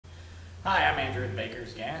Hi, I'm Andrew at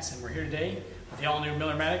Baker's Gas, and we're here today with the all-new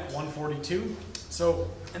Millermatic 142. So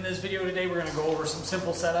in this video today, we're going to go over some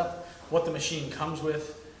simple setup, what the machine comes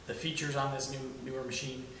with, the features on this newer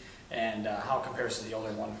machine, and how it compares to the older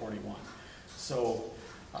 141. So,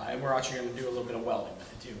 and we're actually going to do a little bit of welding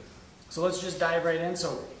with it too. So let's just dive right in.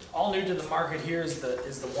 So all new to the market here is the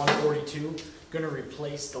 142, going to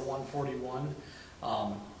replace the 141.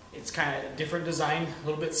 It's kind of a different design, a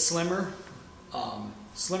little bit slimmer.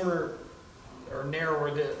 Slimmer or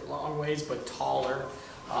narrower the long ways, but taller.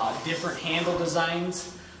 Different handle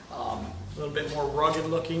designs, a little bit more rugged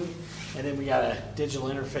looking. And then we got a digital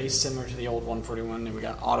interface similar to the old 141. And we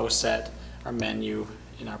got auto set, our menu,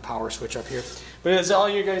 and our power switch up here. But as all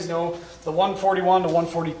you guys know, the 141 to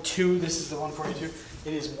 142, this is the 142,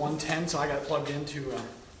 it is 110, so I got it plugged into a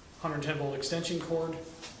 110 volt extension cord.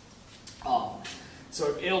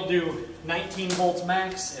 So it'll do 19 volts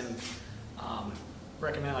max and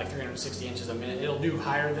recommend like 360 inches a minute. It'll do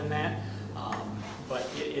higher than that, but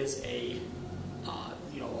it is a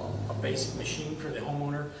basic machine for the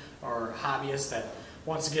homeowner or hobbyist that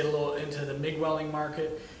wants to get a little into the MIG welding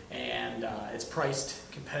market, and it's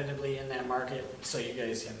priced competitively in that market. So you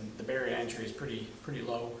guys can, the barrier to entry is pretty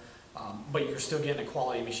low, but you're still getting a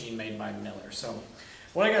quality machine made by Miller. So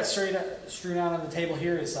what I got strewn out on the table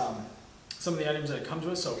here is some of the items that it comes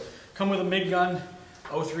with. So come with a MIG gun,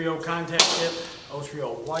 030 contact tip,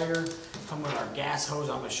 030 wire, come with our gas hose.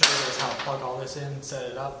 I'm going to show you guys how to plug all this in,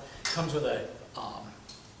 set it up. Comes with a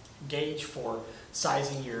gauge for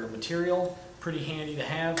sizing your material, pretty handy to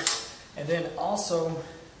have. And then also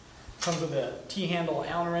comes with a T-handle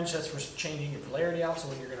Allen wrench. That's for changing your polarity out, so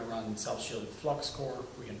when you're going to run self-shielded flux core,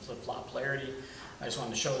 we can flip-flop polarity. I just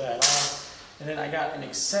wanted to show that off. And then I got an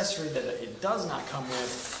accessory that it does not come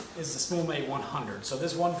with, is the Spoolmate 100. So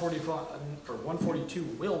this 142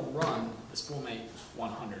 will run the Spoolmate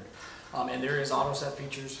 100. And there is auto set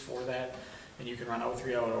features for that. And you can run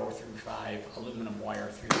 030 or 035 aluminum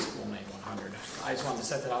wire through the Spoolmate 100. I just wanted to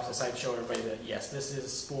set that off to the side to show everybody that yes, this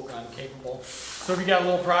is spool gun capable. So if you got a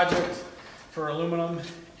little project for aluminum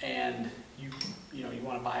and you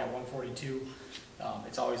want to buy a 142,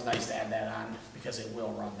 it's always nice to add that on because it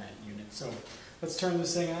will run that unit. So let's turn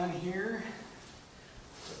this thing on here.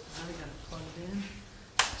 Now we got it plugged in.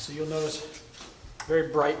 So you'll notice very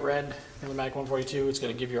bright red Millermatic 142. It's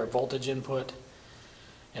going to give you our voltage input,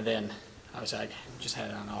 and then obviously I just had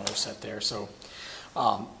it on auto set there. So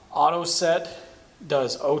auto set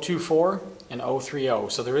does 024 and 030.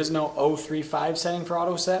 So there is no 035 setting for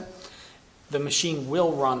auto set. The machine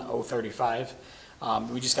will run 035.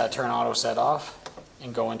 We just got to turn auto set off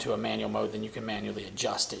and go into a manual mode. Then you can manually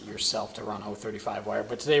adjust it yourself to run 035 wire.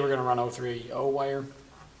 But today we're going to run 030 wire.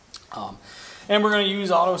 And we're going to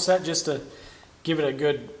use auto set just to give it a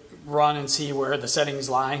good run and see where the settings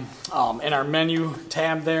lie. In our menu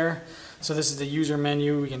tab there, so this is the user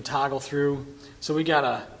menu, we can toggle through. So we got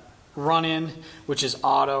a run in, which is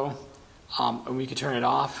auto, and we can turn it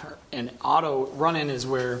off. And auto run in is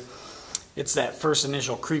where it's that first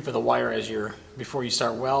initial creep of the wire before you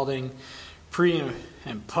start welding. Pre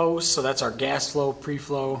and post, so that's our gas flow,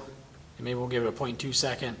 pre-flow, and maybe we'll give it a 0.2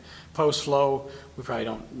 second. Post flow, we probably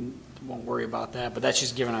won't worry about that, but that's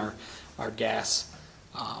just giving our gas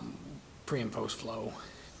pre and post flow.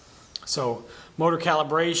 So motor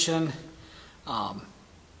calibration,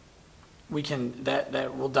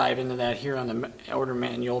 we'll dive into that here on the order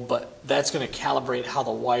manual, but that's going to calibrate how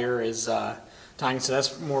the wire is tying. So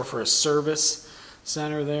that's more for a service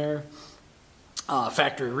center there.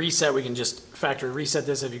 Factory reset, we can just factory reset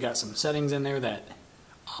this if you got some settings in there that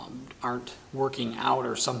aren't working out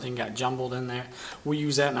or something got jumbled in there. We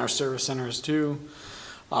use that in our service centers too.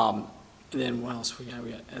 And then what else we got?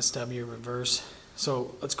 We got SW reverse.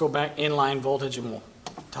 So let's go back inline voltage and we'll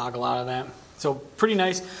toggle out of that. So pretty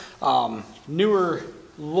nice. Newer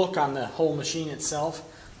look on the whole machine itself.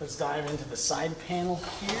 Let's dive into the side panel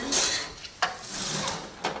here.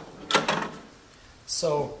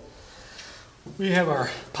 So we have our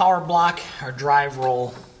power block, our drive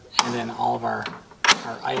roll, and then all of our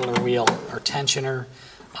idler wheel, our tensioner.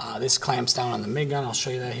 This clamps down on the MIG gun. I'll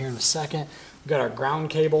show you that here in a second. We've got our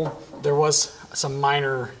ground cable. There was some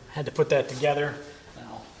minor, had to put that together. And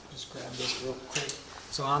I'll just grab this real quick.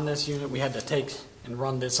 So on this unit, we had to take and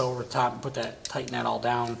run this over the top and tighten that all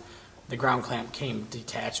down. The ground clamp came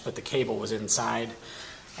detached, but the cable was inside.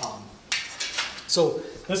 So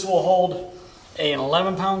this will hold an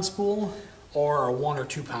 11-pound spool or a 1 or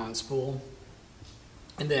 2 pound spool,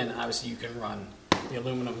 and then obviously you can run the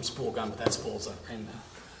aluminum spool gun, but that spool's in the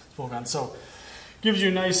spool gun. So gives you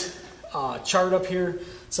a nice chart up here,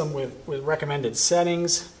 some with recommended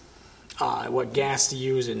settings. what gas to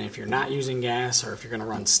use, and if you're not using gas, or if you're going to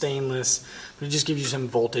run stainless. But it just gives you some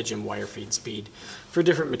voltage and wire feed speed. For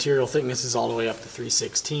different material thicknesses all the way up to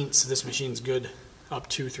 3/16. So this machine's good up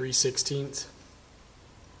to 3/16.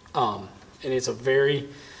 And it's a very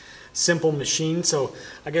simple machine. So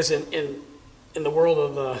I guess in the world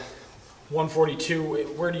of the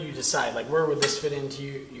 142, where do you decide? Like, where would this fit into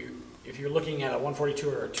you if you're looking at a 142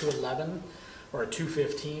 or a 211 or a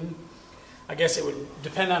 215? I guess it would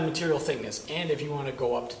depend on material thickness, and if you want to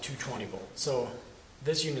go up to 220 volts. So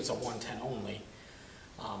this unit's a 110 only.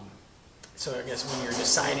 So I guess when you're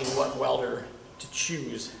deciding what welder to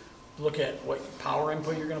choose, look at what power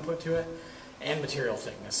input you're going to put to it and material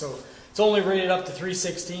thickness. So it's only rated up to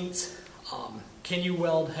 3/16. Can you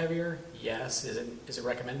weld heavier? Yes. Is it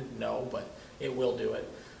recommended? No, but it will do it.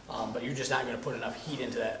 But you're just not going to put enough heat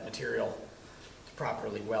into that material to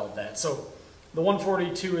properly weld that. So the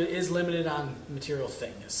 142 is limited on material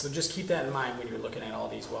thickness. So just keep that in mind when you're looking at all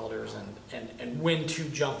these welders and when to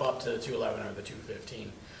jump up to the 211 or the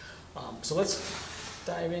 215. So let's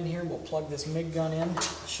dive in here. We'll plug this MIG gun in,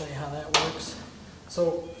 show you how that works.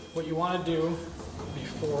 So what you want to do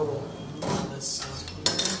before we'll move this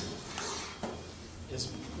is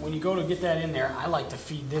when you go to get that in there, I like to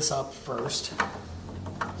feed this up first.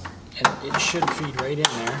 And it should feed right in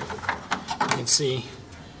there. You can see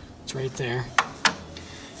it's right there.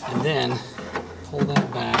 And then pull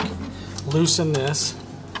that back, loosen this,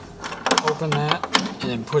 open that, and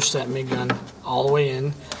then push that MIG gun all the way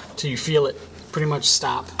in till you feel it pretty much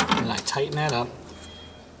stop. And then I tighten that up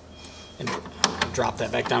and drop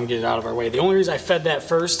that back down, get it out of our way. The only reason I fed that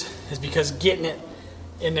first is because getting it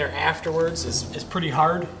in there afterwards is pretty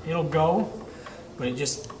hard. It'll go, but it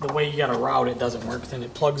just, the way you gotta route it doesn't work. Then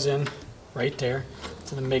it plugs in right there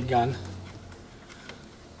to the MIG gun.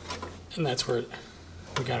 And that's where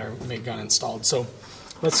we got our MIG gun installed. So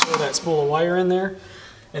let's throw that spool of wire in there.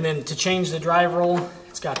 And then to change the drive roll,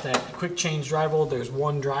 it's got that quick change drive roll. There's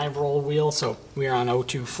one drive roll wheel. So we are on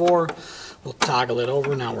 024. We'll toggle it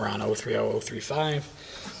over. Now we're on 030, 035.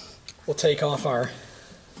 We'll take off our,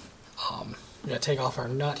 we gotta take off our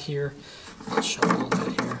nut here. Let's show a little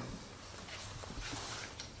bit here.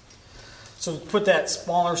 So put that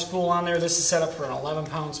smaller spool on there. This is set up for an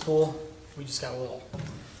 11-pound spool. We just got a little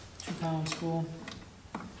 2-pound spool.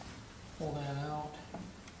 Pull that out.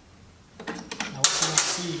 Now what you're going to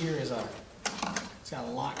see here is it's got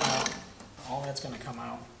a lock out. All that's going to come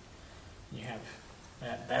out. You have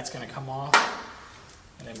that's going to come off.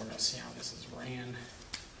 And then we're going to see how this is ran.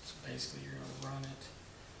 So basically you're going to run it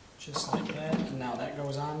just like that. And now that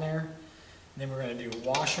goes on there. And then we're going to do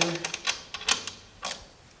washer,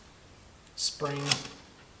 spring,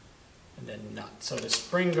 and then nut. So the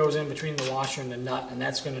spring goes in between the washer and the nut, and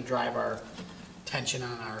that's going to drive our tension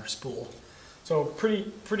on our spool. So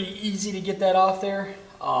pretty easy to get that off there.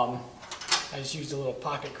 I just used a little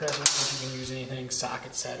pocket crescent. You can use anything,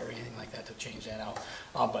 socket set or anything like that to change that out.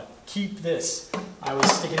 But keep this. I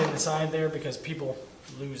always stick it in the side there because people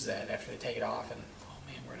lose that after they take it off, and oh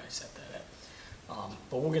man, where did I set that at?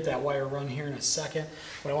 But we'll get that wire run here in a second.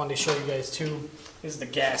 What I wanted to show you guys too is the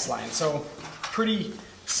gas line. So pretty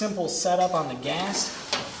simple setup on the gas.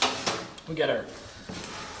 We got our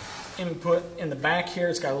input in the back here.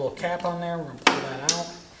 It's got a little cap on there. We're going to pull that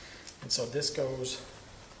out. And so this goes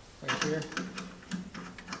right here.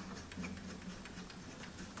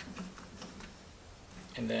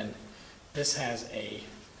 And then this has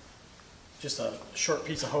just a short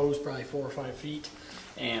piece of hose, probably 4 or 5 feet.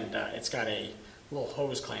 And it's got a little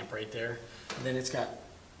hose clamp right there. And then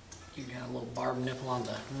you got a little barb nipple on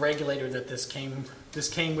the regulator that this came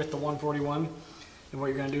with the 141. And what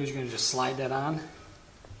you're going to do is you're going to just slide that on.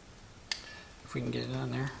 If we can get it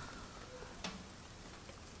on there.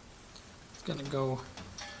 It's going to go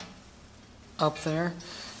up there.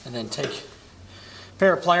 And then take a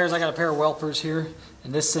pair of pliers. I got a pair of Welpers here.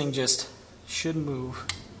 And this thing just should move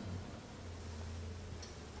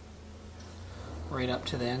right up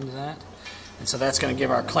to the end of that. And so that's going to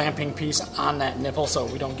give our clamping piece on that nipple so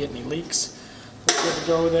we don't get any leaks. We're good to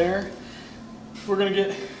go there. We're going to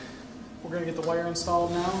get the wire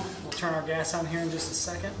installed now. We'll turn our gas on here in just a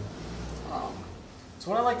second. So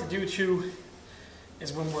what I like to do too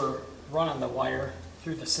is when we're running the wire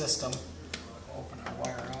through the system, open our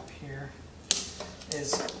wire up here,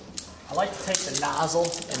 is I like to take the nozzle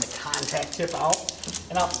and the contact tip out,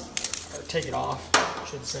 and or take it off, I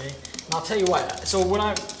should say. And I'll tell you what, so when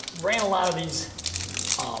I ran a lot of these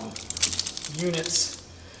units,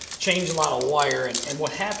 change a lot of wire, and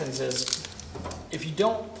what happens is if you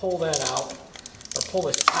don't pull that out or pull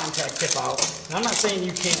the contact tip out, and I'm not saying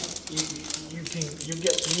you can't, you you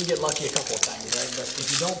can get lucky a couple of times, right? But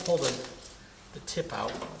if you don't pull the tip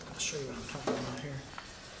out, I'll show you what I'm talking about here.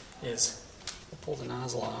 Is we'll pull the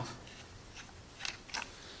nozzle off.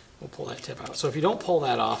 We'll pull that tip out. So if you don't pull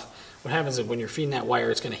that off, what happens is when you're feeding that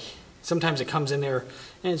wire, it's going to, sometimes it comes in there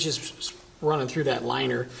and it's just running through that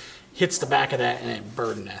liner, hits the back of that, and it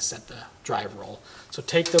bird nests at the drive roll. So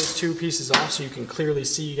take those two pieces off so you can clearly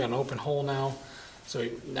see you got an open hole now. So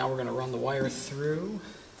now we're going to run the wire through.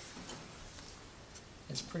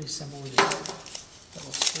 It's pretty simple. That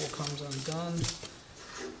little spool comes undone.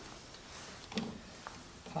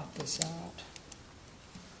 Pop this out.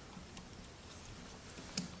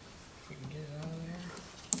 If we can get it out of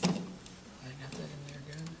there. I got that in there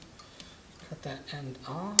good. Cut that end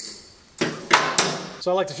off.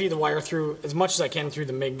 So I like to feed the wire through as much as I can through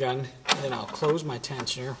the MIG gun, and then I'll close my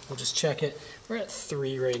tensioner. We'll just check it. We're at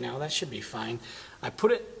 3 right now. That should be fine. I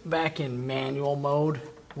put it back in manual mode.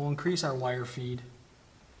 We'll increase our wire feed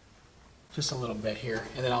just a little bit here,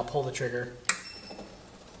 and then I'll pull the trigger.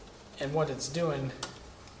 And what it's doing,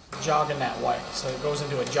 jogging that wire. So it goes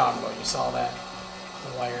into a jog mode. You saw that?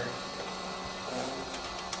 The wire.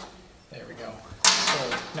 There we go.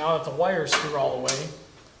 So now that the wire's through all the way,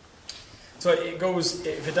 so it goes,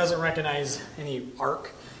 if it doesn't recognize any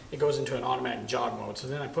arc, it goes into an automatic jog mode. So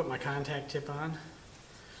then I put my contact tip on.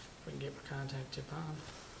 If we can get my contact tip on.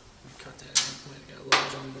 Cut that in. I got a little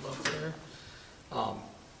jumbled up there.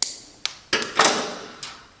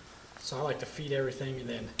 So I like to feed everything and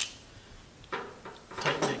then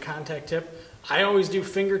tighten that contact tip. I always do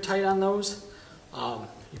finger tight on those.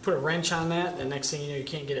 You put a wrench on that, the next thing you know, you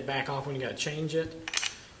can't get it back off when you got to change it.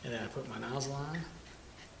 And then I put my nozzle on.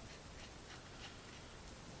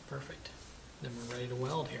 Perfect. Then we're ready to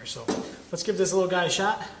weld here. So let's give this little guy a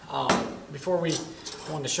shot. Before I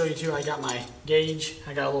wanted to show you too, I got my gauge.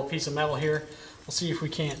 I got a little piece of metal here. We'll see if we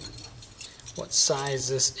can't, what size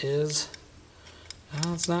this is.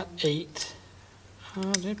 It's not 8.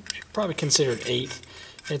 Probably considered 8.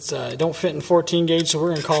 It's it don't fit in 14 gauge, so we're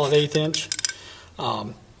going to call it 1/8 inch.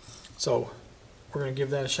 So we're going to give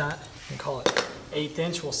that a shot and call it 1/8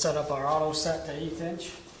 inch. We'll set up our auto set to 1/8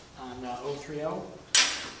 inch on 030,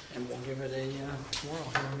 and we'll give it a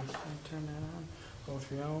whirl here. Turn that on,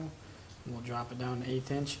 030, and we'll drop it down to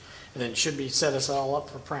 1/8 inch, and then it should be set us all up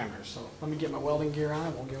for parameters. So let me get my welding gear on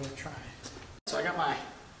and we'll give it a try. So I got my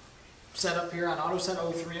set up here on auto set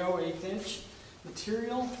 030, 1/8 inch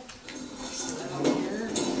material. Set that on here.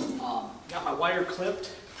 Got my wire clipped.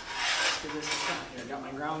 Let's give this a shot here. Got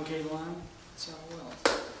my ground cable on. So well.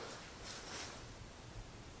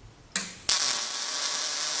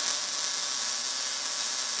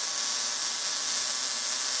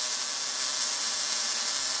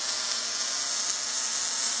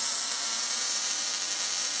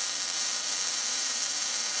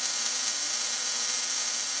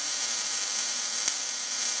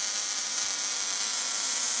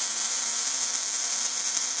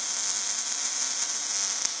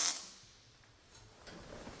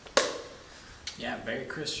 Yeah, very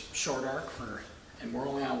crisp short arc and we're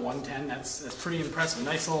only on 110. That's pretty impressive.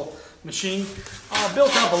 Nice little machine.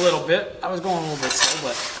 Built up a little bit. I was going a little bit slow,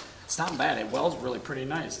 but it's not bad. It welds really pretty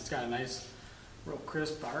nice. It's got a nice, real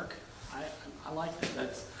crisp arc. I like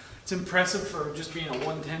that. It's impressive for just being a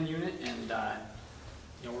 110 unit, and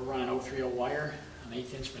you know, we're running 030 wire on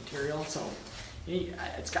 1/8 inch material, so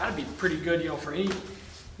it's got to be pretty good. You know, for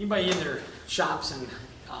anybody in their shops and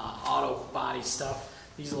auto body stuff.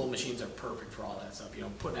 These little machines are perfect for all that stuff. You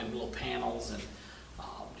know, putting in little panels and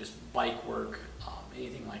just bike work,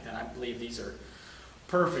 anything like that. I believe these are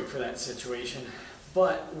perfect for that situation.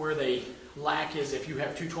 But where they lack is if you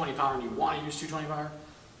have 220 power and you want to use 220 power,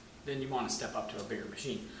 then you want to step up to a bigger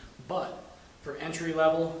machine. But for entry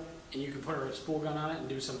level, and you can put a spool gun on it and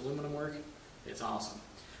do some aluminum work, it's awesome.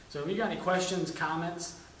 So if you got any questions,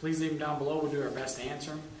 comments, please leave them down below. We'll do our best to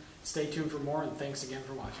answer them. Stay tuned for more, and thanks again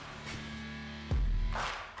for watching.